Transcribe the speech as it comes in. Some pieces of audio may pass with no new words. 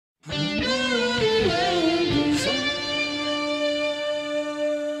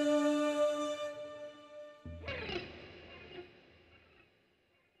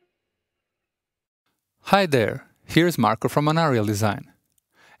Hi there, here's Marco from Unreal Design.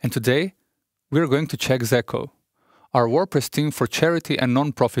 And today, we're going to check Zeko, our WordPress theme for charity and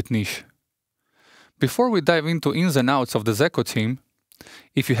non-profit niche. Before we dive into ins and outs of the Zeko theme,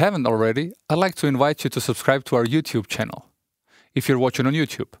 if you haven't already, I'd like to invite you to subscribe to our YouTube channel, if you're watching on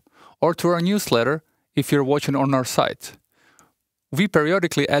YouTube, or to our newsletter, if you're watching on our site. We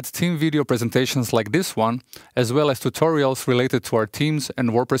periodically add theme video presentations like this one, as well as tutorials related to our themes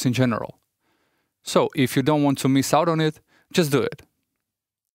and WordPress in general. So, if you don't want to miss out on it, just do it.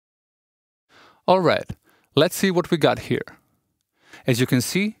 Alright, let's see what we got here. As you can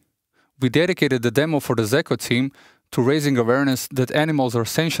see, we dedicated the demo for the Zeko theme to raising awareness that animals are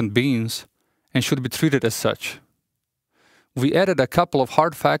sentient beings and should be treated as such. We added a couple of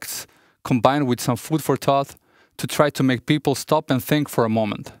hard facts combined with some food for thought to try to make people stop and think for a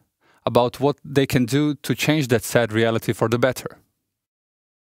moment about what they can do to change that sad reality for the better.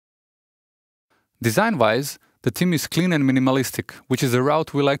 Design-wise, the theme is clean and minimalistic, which is the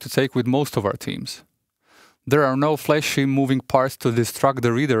route we like to take with most of our themes. There are no flashy moving parts to distract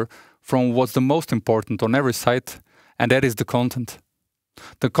the reader from what's the most important on every site, and that is the content.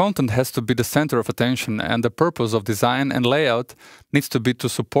 The content has to be the center of attention, and the purpose of design and layout needs to be to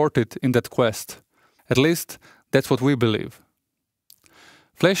support it in that quest. At least, that's what we believe.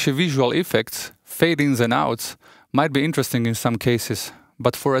 Flashy visual effects, fade-ins and outs, might be interesting in some cases,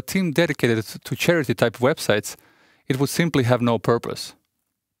 but for a theme dedicated to charity-type websites, it would simply have no purpose.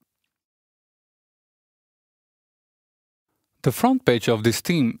 The front page of this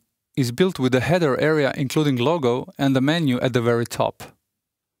theme is built with the header area including logo and the menu at the very top.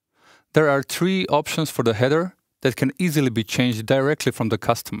 There are 3 options for the header that can easily be changed directly from the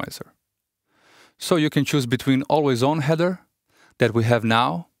customizer. So you can choose between Always On header, that we have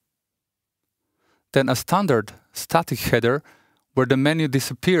now, then a standard static header where the menu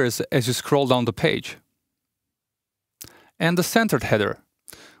disappears as you scroll down the page, and the centered header,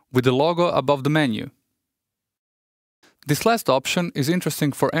 with the logo above the menu. This last option is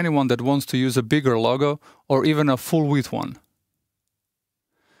interesting for anyone that wants to use a bigger logo or even a full-width one.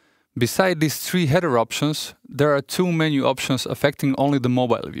 Beside these 3 header options, there are 2 menu options affecting only the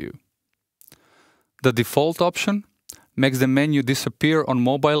mobile view. The default option makes the menu disappear on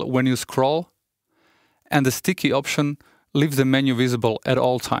mobile when you scroll, and the sticky option leaves the menu visible at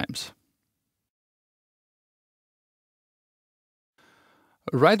all times.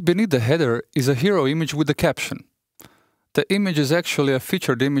 Right beneath the header is a hero image with a caption. The image is actually a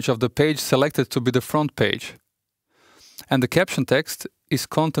featured image of the page selected to be the front page, and the caption text is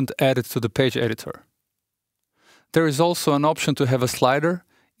content added to the page editor. There is also an option to have a slider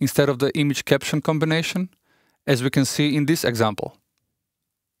instead of the image caption combination, as we can see in this example.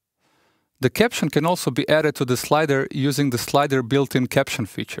 The caption can also be added to the slider using the slider built-in caption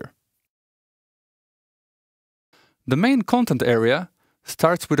feature. The main content area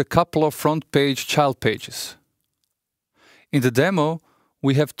starts with a couple of front page child pages. In the demo,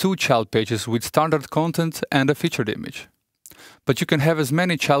 we have 2 child pages with standard content and a featured image. But you can have as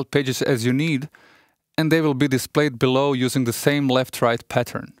many child pages as you need, and they will be displayed below using the same left-right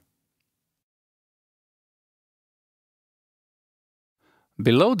pattern.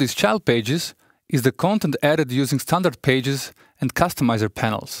 Below these child pages is the content added using standard pages and customizer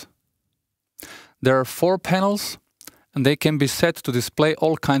panels. There are 4 panels, and they can be set to display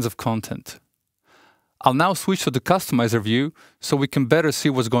all kinds of content. I'll now switch to the customizer view so we can better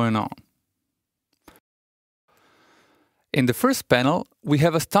see what's going on. In the first panel, we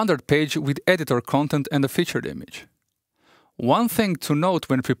have a standard page with editor content and a featured image. One thing to note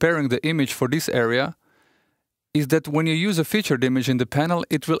when preparing the image for this area is that when you use a featured image in the panel,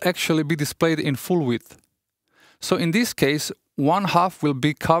 it will actually be displayed in full width. So in this case, 1/2 will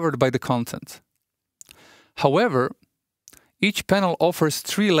be covered by the content. However, each panel offers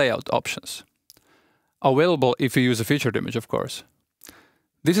 3 layout options, available if you use a featured image, of course.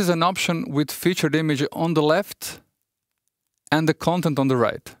 This is an option with featured image on the left and the content on the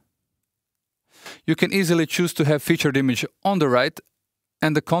right. You can easily choose to have featured image on the right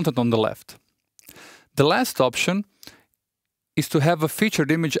and the content on the left. The last option is to have a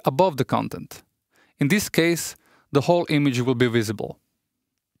featured image above the content. In this case, the whole image will be visible.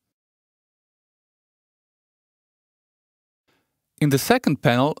 In the second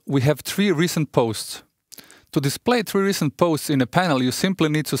panel, we have 3 recent posts. To display 3 recent posts in a panel, you simply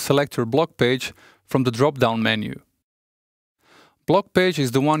need to select your blog page from the drop-down menu. Blog page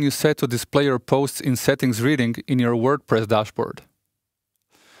is the one you set to display your posts in settings reading in your WordPress dashboard.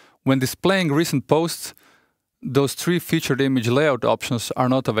 When displaying recent posts, those 3 featured image layout options are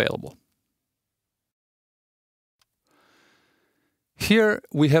not available. Here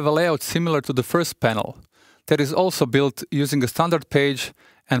we have a layout similar to the first panel that is also built using a standard page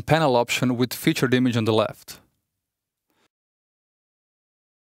and panel option with featured image on the left.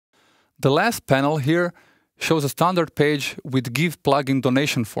 The last panel here shows a standard page with Give plugin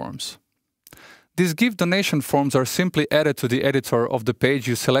donation forms. These Give donation forms are simply added to the editor of the page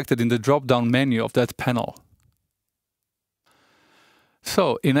you selected in the drop-down menu of that panel.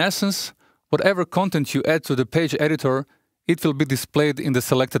 So, in essence, whatever content you add to the page editor, it will be displayed in the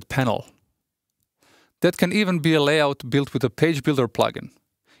selected panel. That can even be a layout built with a page builder plugin,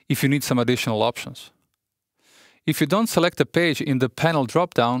 if you need some additional options. If you don't select a page in the panel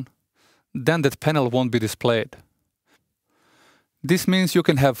drop-down, then that panel won't be displayed. This means you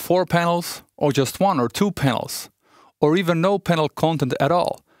can have 4 panels, or just 1 or 2 panels, or even no panel content at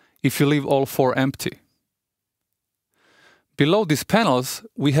all, if you leave all 4 empty. Below these panels,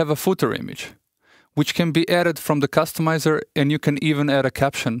 we have a footer image, which can be added from the customizer, and you can even add a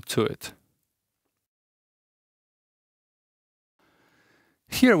caption to it.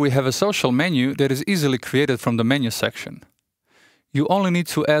 Here we have a social menu that is easily created from the menu section. You only need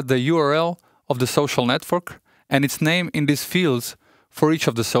to add the URL of the social network and its name in these fields for each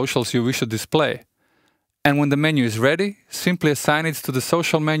of the socials you wish to display. And when the menu is ready, simply assign it to the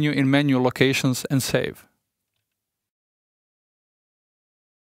social menu in menu locations and save.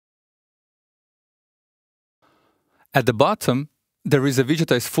 At the bottom, there is a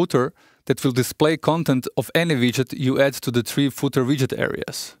widgetized footer that will display content of any widget you add to the 3 footer widget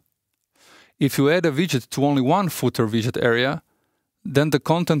areas. If you add a widget to only one footer widget area, then the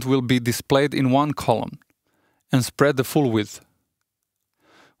content will be displayed in one column and spread the full width.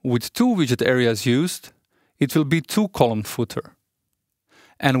 With 2 widget areas used, it will be 2-column footer.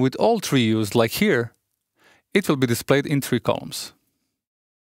 And with all 3 used, like here, it will be displayed in 3 columns.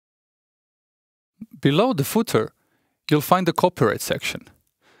 Below the footer, you'll find the copyright section,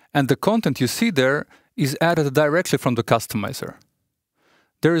 and the content you see there is added directly from the customizer.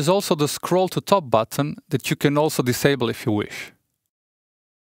 There is also the scroll to top button that you can also disable if you wish.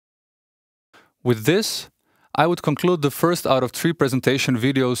 With this, I would conclude the first out of 3 presentation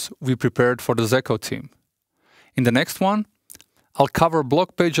videos we prepared for the Zeko team. In the next one, I'll cover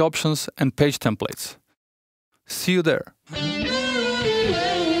blog page options and page templates. See you there!